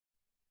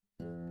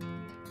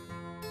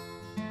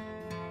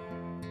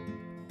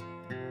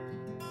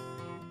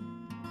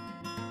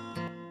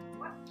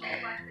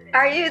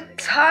Are you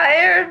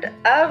tired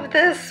of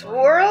this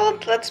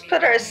world? Let's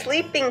put our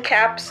sleeping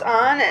caps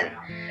on and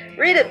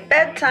read a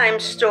bedtime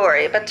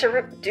story. But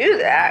to do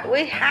that,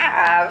 we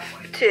have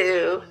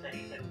to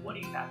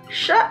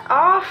shut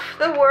off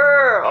the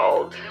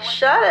world.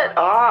 Shut it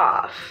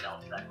off.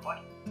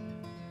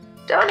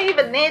 Don't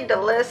even need to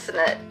listen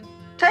it.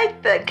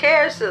 Take the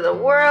cares of the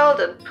world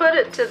and put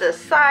it to the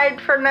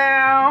side for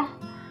now.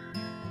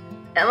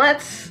 And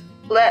let's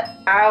let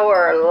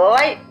our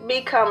light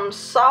become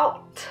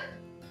salt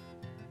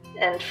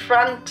in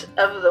front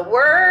of the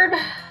word.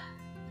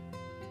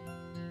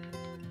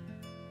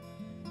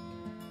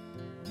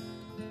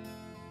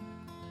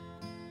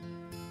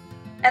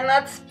 And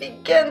let's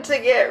begin to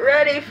get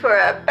ready for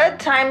a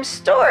bedtime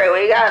story.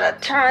 We gotta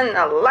turn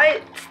the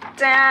lights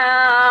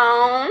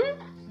down.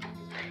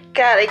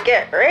 Gotta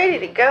get ready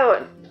to go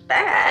in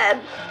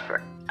bed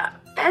for a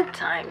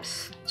bedtime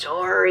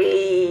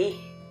story.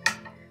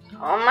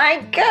 Oh my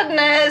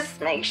goodness,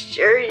 make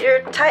sure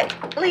you're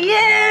tightly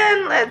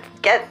in. Let's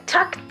get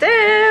tucked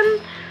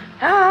in.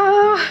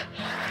 Oh,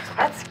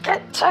 let's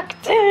get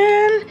tucked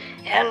in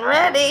and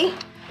ready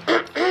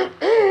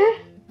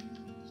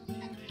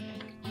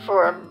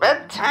for a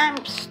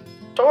bedtime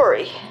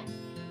story.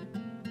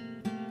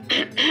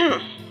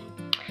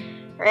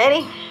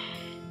 Ready?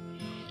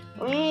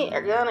 We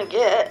are gonna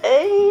get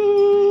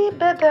a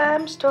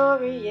bedtime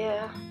story,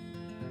 yeah.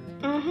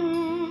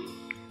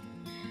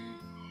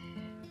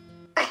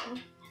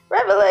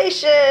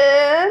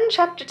 Revelation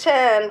chapter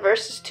 10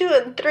 verses 2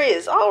 and 3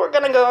 is all we're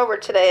going to go over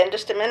today in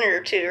just a minute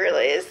or two,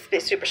 really. It's be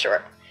super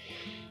short.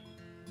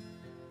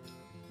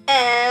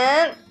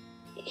 And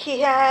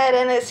he had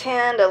in his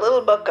hand a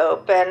little book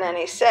open, and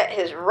he set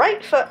his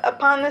right foot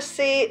upon the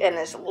sea and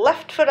his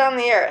left foot on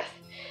the earth.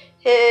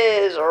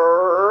 His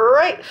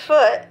right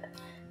foot,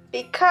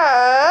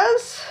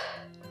 because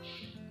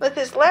with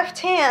his left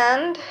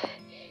hand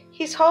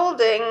he's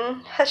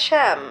holding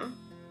Hashem.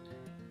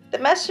 The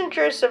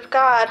messengers of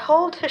God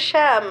hold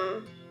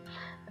Hashem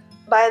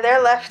by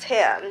their left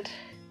hand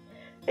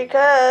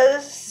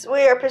because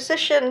we are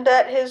positioned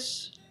at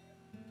his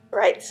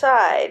right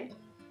side.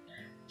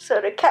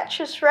 So to catch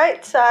his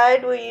right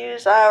side, we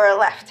use our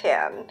left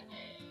hand.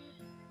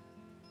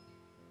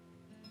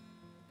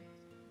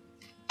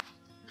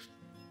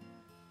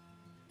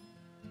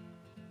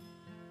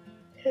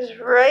 His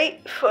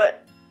right foot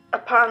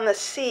upon the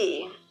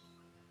sea,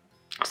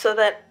 so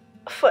that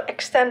foot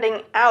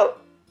extending out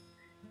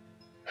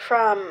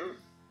from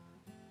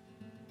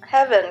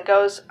heaven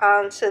goes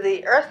on to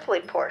the earthly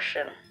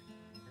portion.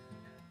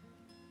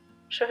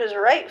 So his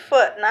right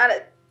foot, not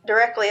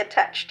directly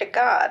attached to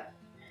God,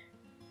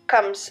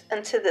 comes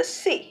into the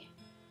sea.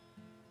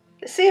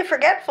 The sea of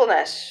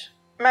forgetfulness.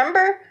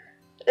 Remember,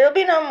 there'll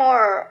be no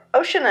more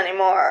ocean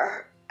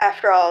anymore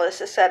after all this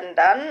is said and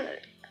done.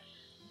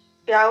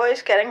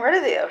 Yahweh's getting rid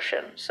of the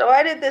ocean. So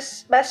why did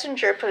this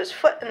messenger put his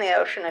foot in the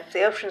ocean if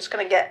the ocean's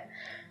going to get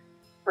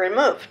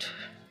removed?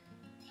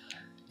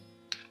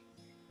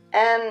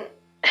 And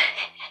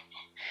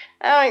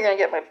oh, you're going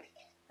to get my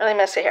really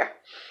messy hair.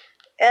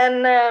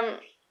 And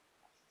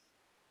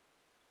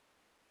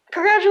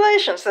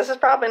congratulations, this is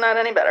probably not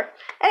any better.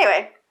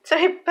 Anyway, so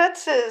he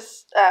puts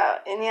his,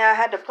 and yeah, I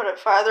had to put it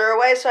farther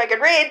away so I could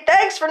read.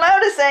 Thanks for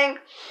noticing.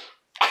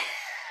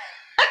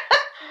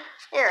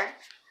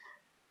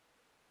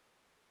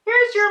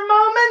 Here's your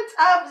moment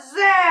of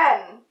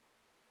Zen.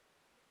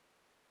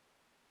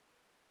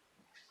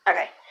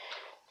 Okay.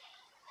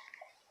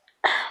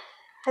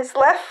 His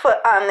left foot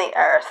on the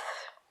earth.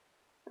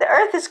 The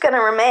earth is going to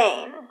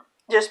remain,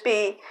 just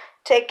be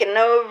taken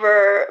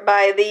over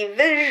by the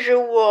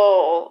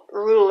visual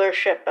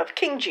rulership of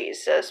King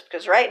Jesus,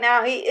 because right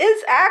now he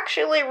is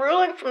actually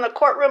ruling from the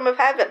courtroom of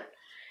heaven.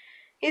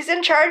 He's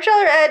in charge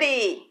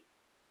already.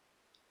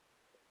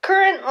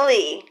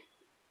 Currently.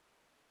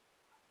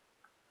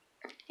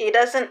 He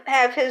doesn't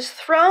have his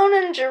throne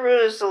in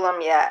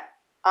Jerusalem yet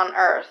on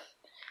earth.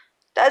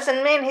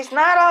 Doesn't mean he's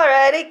not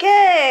already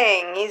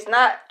king. He's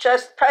not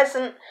just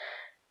present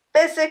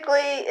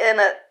physically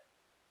in a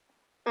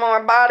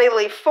more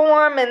bodily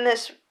form in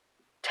this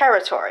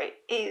territory.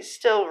 He's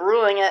still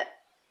ruling it,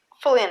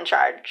 fully in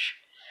charge.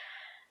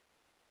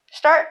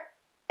 Start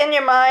in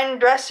your mind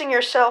dressing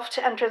yourself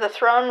to enter the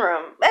throne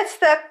room. It's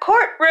the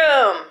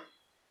courtroom.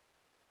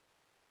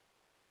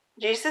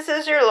 Jesus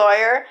is your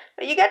lawyer,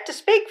 but you get to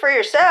speak for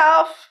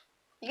yourself.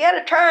 You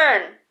get a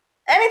turn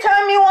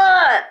anytime you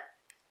want.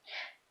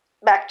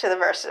 Back to the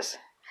verses.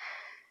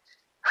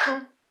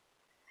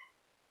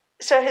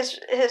 So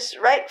his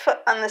right foot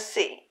on the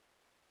sea.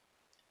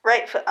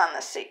 Right foot on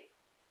the sea.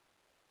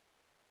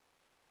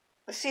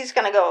 The sea's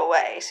going to go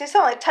away. So he's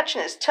only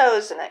touching his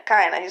toes in it,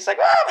 kind of. He's like,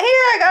 oh, I'm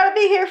here. I got to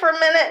be here for a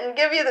minute and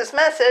give you this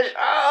message.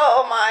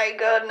 Oh, my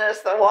goodness.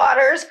 The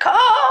water's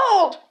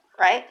cold.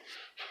 Right?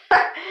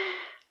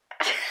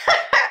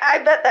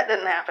 I bet that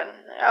didn't happen.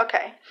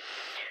 Okay.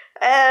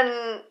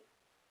 And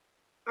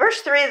verse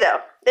 3, though.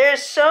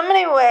 There's so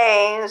many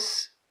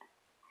ways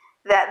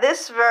that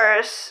this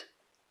verse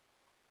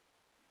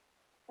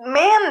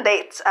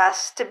mandates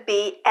us to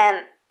be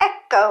an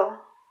echo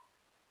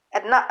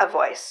and not a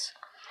voice.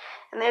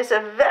 And there's a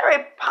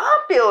very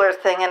popular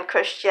thing in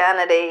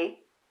Christianity: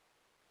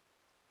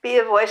 be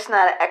a voice,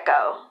 not an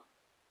echo.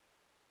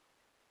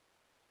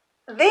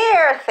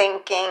 They're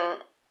thinking,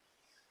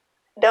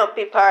 don't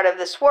be part of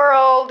this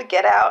world,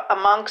 get out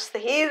amongst the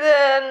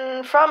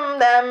heathen, from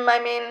them,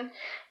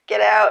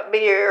 get out, be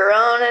your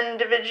own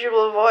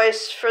individual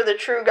voice for the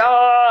true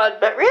God.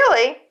 But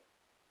really,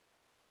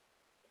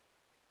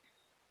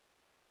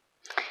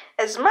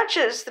 as much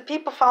as the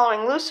people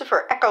following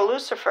Lucifer echo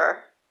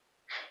Lucifer,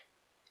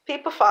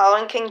 people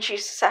following King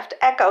Jesus have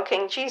to echo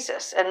King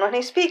Jesus. And when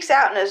he speaks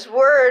out and his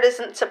word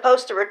isn't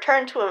supposed to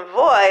return to him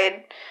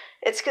void,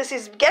 it's because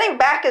he's getting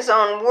back his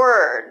own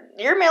word.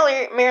 You're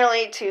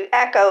merely to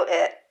echo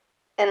it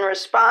in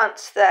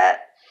response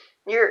that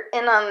you're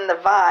in on the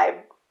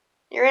vibe,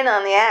 you're in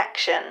on the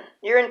action,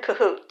 you're in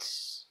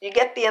cahoots. You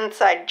get the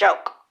inside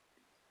joke.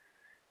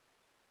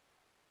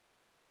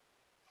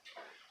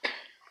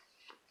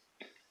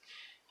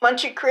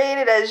 Once you create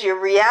it as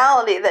your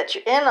reality that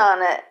you're in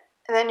on it,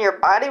 then your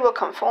body will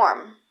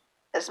conform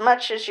as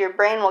much as your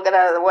brain will get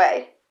out of the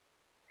way.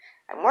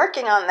 I'm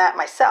working on that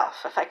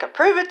myself. If I could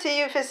prove it to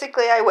you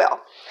physically, I will.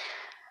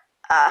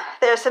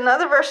 There's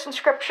another verse in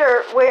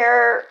Scripture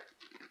where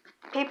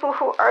people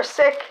who are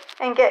sick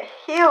and get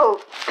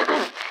healed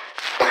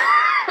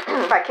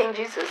by King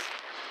Jesus,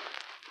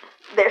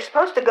 they're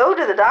supposed to go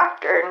to the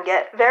doctor and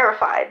get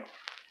verified.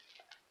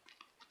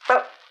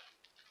 But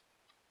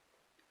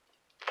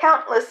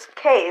countless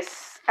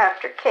case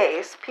after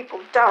case,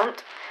 people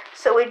don't.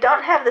 So we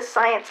don't have the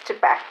science to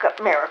back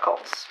up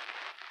miracles.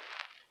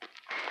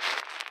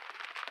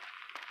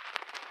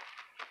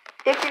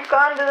 If you've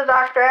gone to the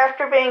doctor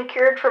after being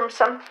cured from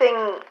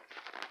something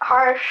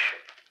harsh,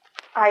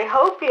 I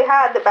hope you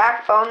had the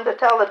backbone to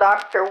tell the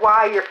doctor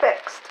why you're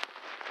fixed.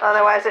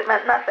 Otherwise, it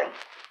meant nothing.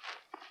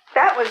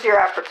 That was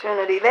your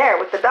opportunity there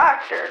with the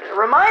doctor, to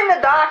remind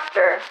the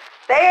doctor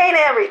they ain't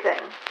everything.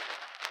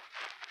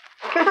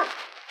 I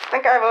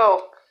think I have a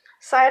little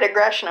side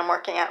aggression I'm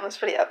working out in this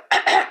video.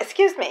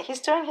 Excuse me,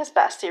 he's doing his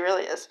best, he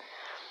really is.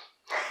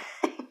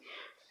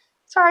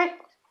 Sorry.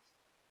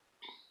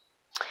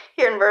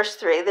 Here in verse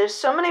 3, there's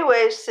so many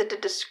ways to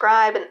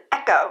describe an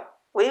echo.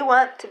 We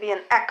want to be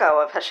an echo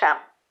of Hashem.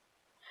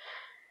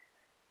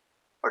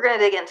 We're going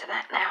to dig into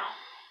that now,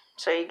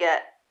 so you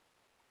get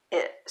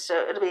it.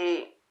 So it'll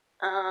be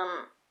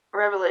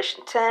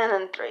Revelation 10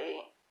 and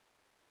 3.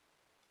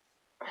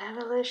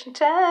 Revelation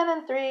 10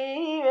 and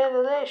 3.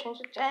 Revelation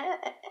 10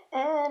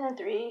 and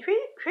 3.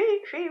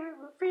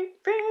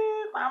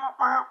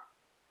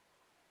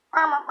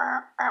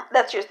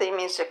 That's your theme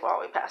music while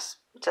we pass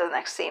to the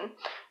next scene.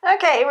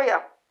 Okay, here we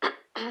go.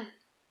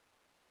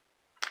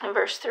 In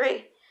verse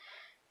 3.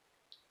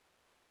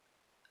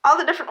 All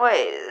the different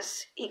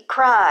ways he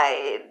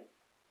cried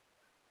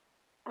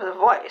with a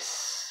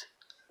voice.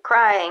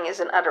 Crying is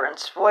an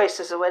utterance. Voice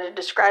is a way to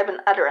describe an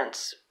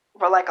utterance.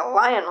 Or like a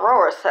lion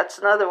roareth, that's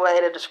another way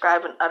to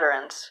describe an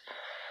utterance.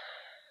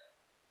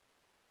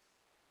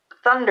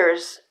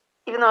 Thunders,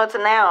 even though it's a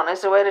noun,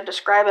 is a way to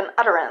describe an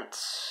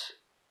utterance.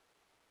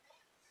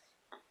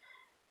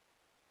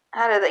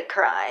 How do they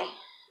cry?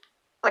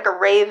 Like a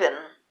raven.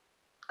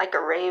 Like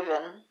a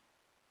raven.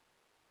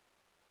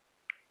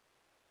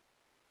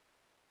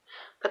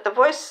 But the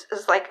voice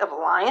is like of a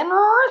lion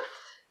roareth.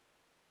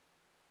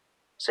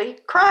 So he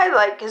cried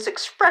like his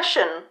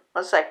expression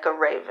was like a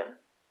raven.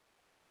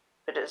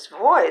 But his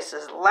voice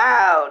is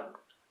loud,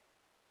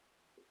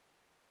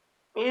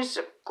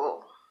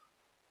 musical,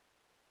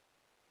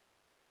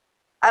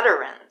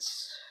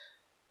 utterance.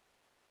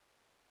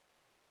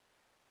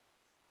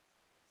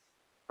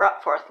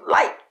 Brought forth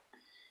light.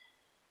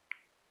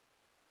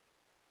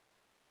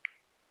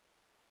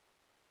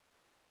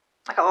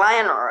 Like a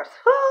lion roareth.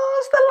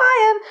 Who's the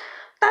lion?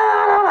 Da,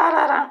 da, da,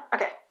 da, da.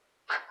 Okay.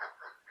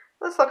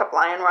 Let's look up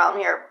lion while I'm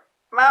here.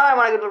 Well, I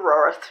want to go to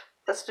roareth.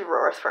 Let's do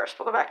roareth first.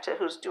 We'll go back to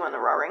who's doing the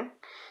roaring.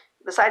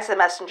 Besides the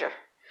messenger.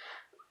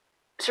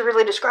 To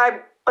really describe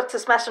what's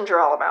this messenger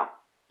all about.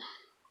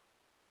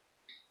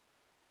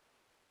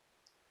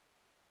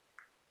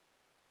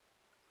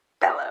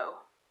 Bellow.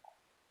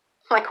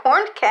 Like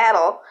horned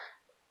cattle,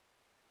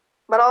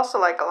 but also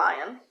like a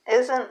lion.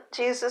 Isn't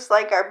Jesus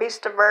like our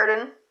beast of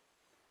burden?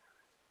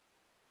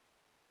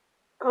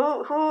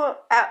 Who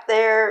out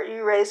there,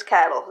 you raise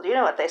cattle? Do you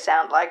know what they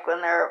sound like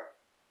when they're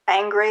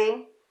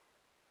angry?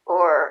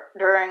 Or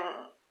during,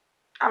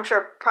 I'm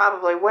sure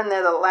probably when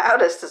they're the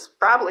loudest is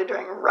probably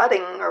during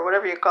rutting or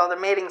whatever you call the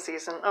mating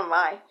season. Oh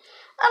my.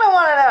 I don't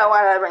want to know.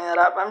 Why did I bring that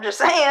up? I'm just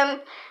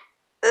saying,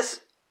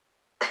 this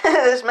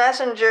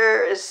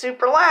messenger is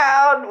super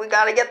loud. We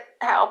got to get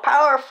how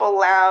powerful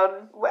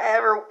loud,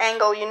 whatever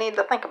angle you need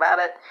to think about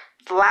it.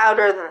 It's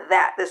louder than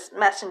that. This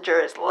messenger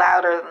is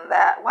louder than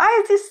that.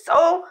 Why is he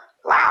so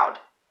loud?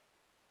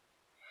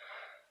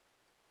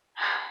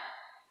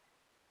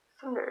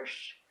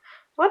 Thunders.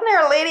 Wasn't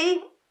there a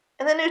lady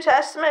in the New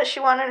Testament, she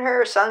wanted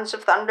her sons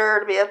of thunder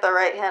to be at the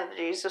right hand of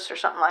Jesus or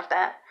something like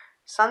that?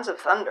 Sons of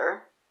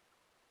thunder.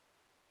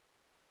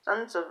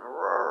 Sons of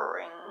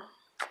roaring.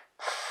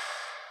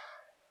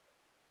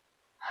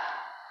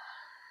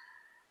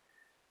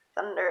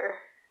 thunder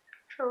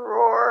to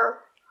roar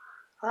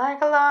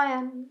like a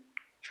lion,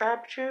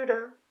 trap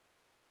Judah.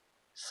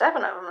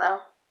 7 of them, though.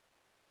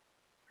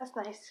 That's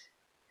nice.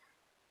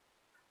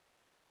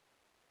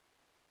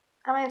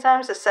 How many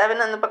times is 7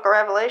 in the book of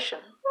Revelation?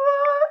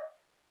 What?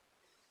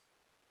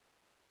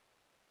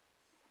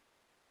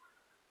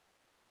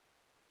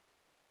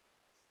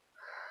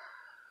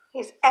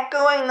 He's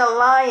echoing the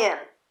lion,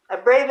 a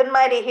brave and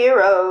mighty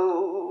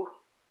hero.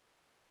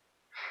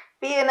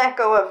 Be an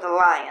echo of the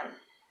lion.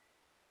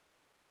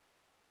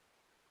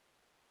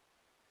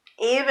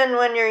 Even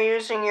when you're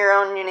using your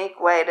own unique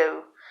way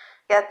to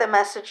get the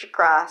message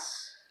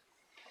across.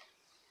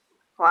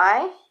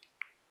 Why?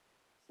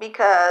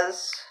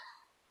 Because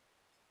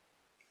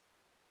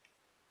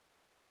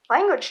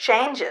language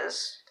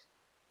changes,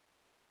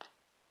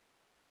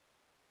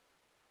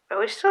 but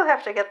we still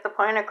have to get the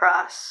point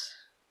across.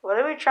 What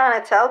are we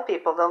trying to tell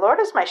people? The Lord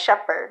is my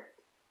shepherd.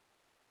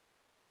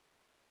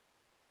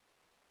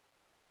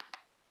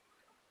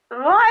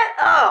 What?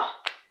 Oh,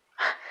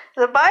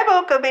 the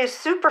Bible could be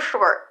super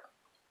short.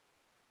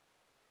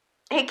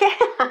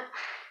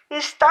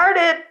 He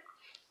started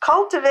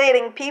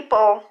cultivating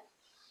people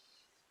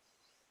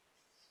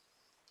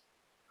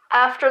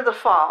after the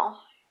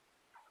fall.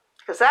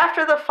 Because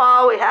after the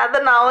fall, we had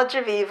the knowledge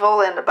of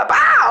evil, and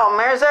bow,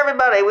 there's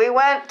everybody. We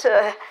went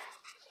to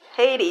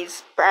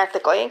Hades,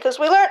 practically, because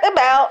we learned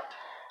about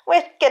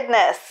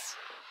wickedness.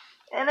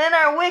 And in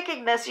our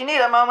wickedness, you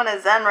need a moment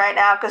of Zen right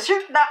now, because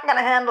you're not going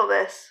to handle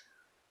this.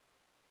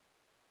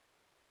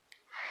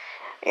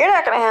 You're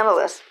not going to handle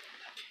this.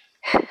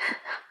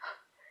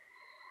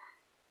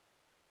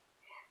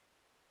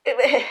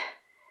 Think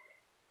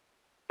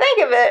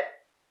of it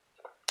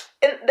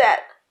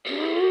that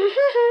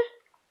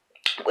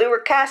we were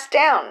cast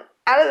down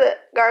out of the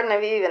Garden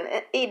of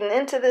Eden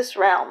into this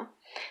realm.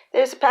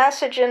 There's a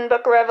passage in the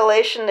book of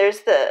Revelation.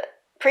 There's the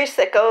priest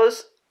that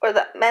goes, or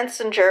the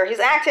messenger. He's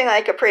acting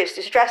like a priest.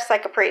 He's dressed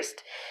like a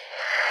priest.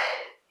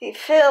 He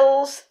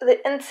fills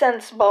the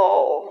incense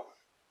bowl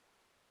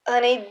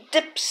and he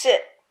dips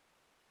it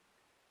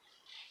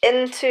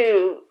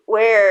into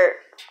where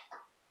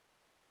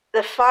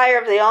the fire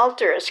of the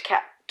altar is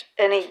kept,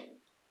 and he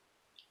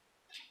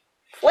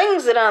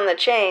flings it on the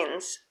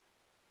chains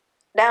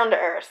down to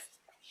earth.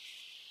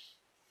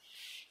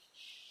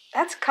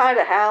 That's kind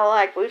of how,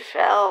 like, we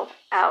fell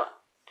out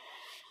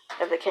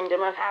of the kingdom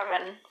of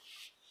heaven.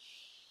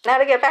 Now,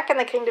 to get back in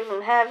the kingdom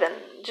of heaven,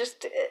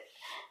 just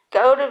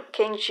go to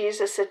King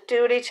Jesus and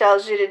do what he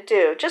tells you to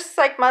do. Just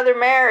like Mother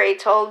Mary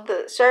told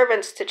the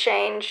servants to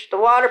change the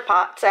water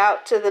pots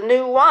out to the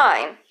new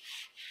wine.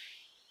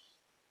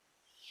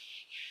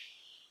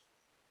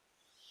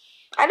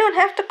 I don't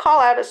have to call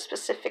out a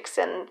specific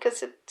sin,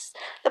 because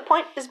the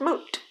point is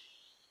moot.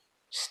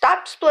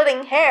 Stop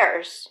splitting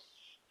hairs.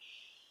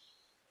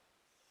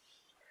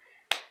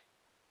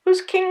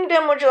 Whose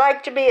kingdom would you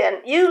like to be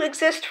in? You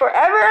exist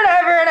forever and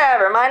ever and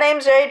ever. My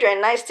name's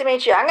Adrian. Nice to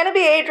meet you. I'm going to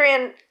be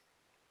Adrian,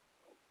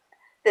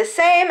 the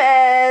same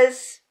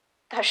as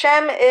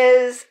Hashem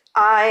is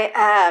I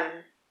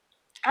am.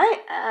 I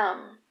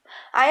am.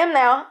 I am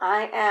now.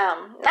 I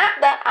am.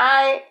 Not that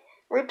I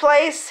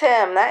replace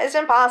him. That is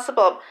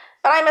impossible.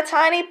 But I'm a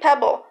tiny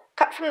pebble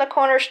cut from the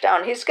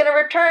cornerstone. He's going to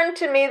return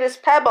to me this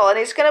pebble, and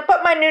he's going to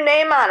put my new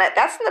name on it.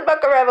 That's in the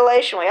book of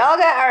Revelation. We all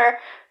got our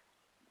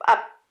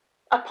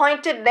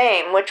appointed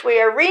name, which we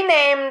are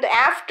renamed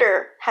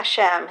after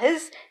Hashem.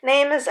 His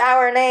name is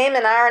our name,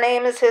 and our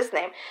name is his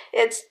name.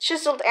 It's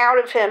chiseled out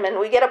of him, and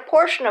we get a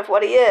portion of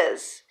what he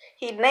is.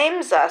 He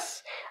names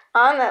us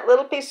on that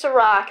little piece of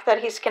rock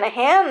that he's going to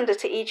hand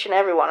to each and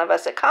every one of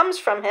us. It comes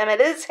from him.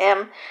 It is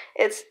him.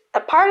 It's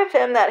a part of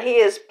him that he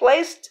has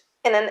placed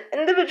in an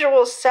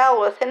individual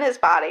cell within his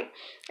body,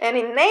 and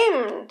he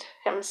named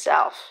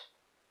himself.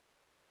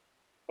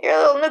 You're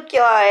a little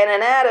nuclei and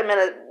an atom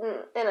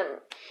in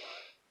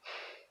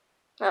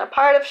a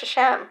part of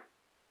Hashem.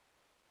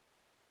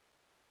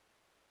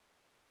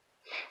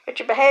 But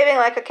you're behaving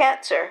like a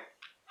cancer.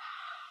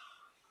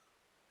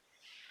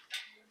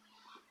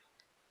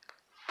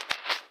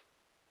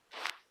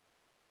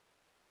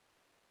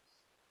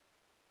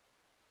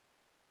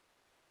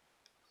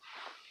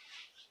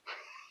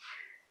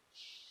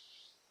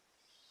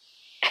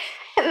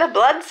 And the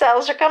blood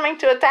cells are coming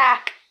to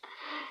attack.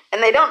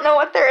 And they don't know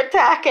what they're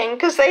attacking,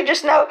 because they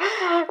just know,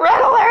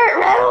 red alert,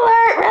 red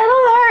alert, red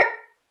alert.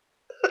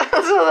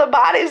 So the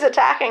body's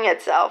attacking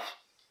itself.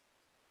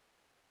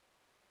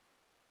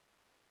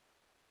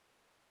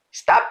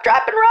 Stop,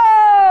 drop, and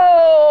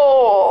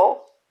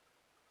roll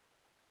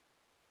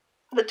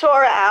the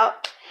Torah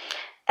out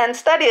and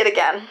study it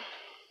again.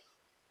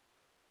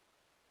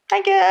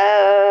 Thank you.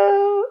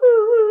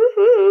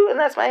 And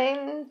that's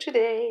mine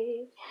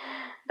today.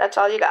 That's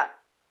all you got.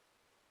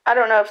 I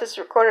don't know if this is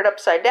recorded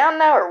upside down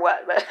now or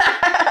what, but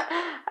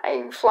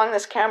I flung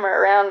this camera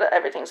around.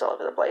 Everything's all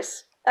over the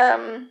place.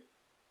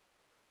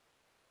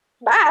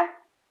 Bye.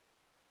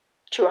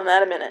 Chew on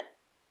that a minute.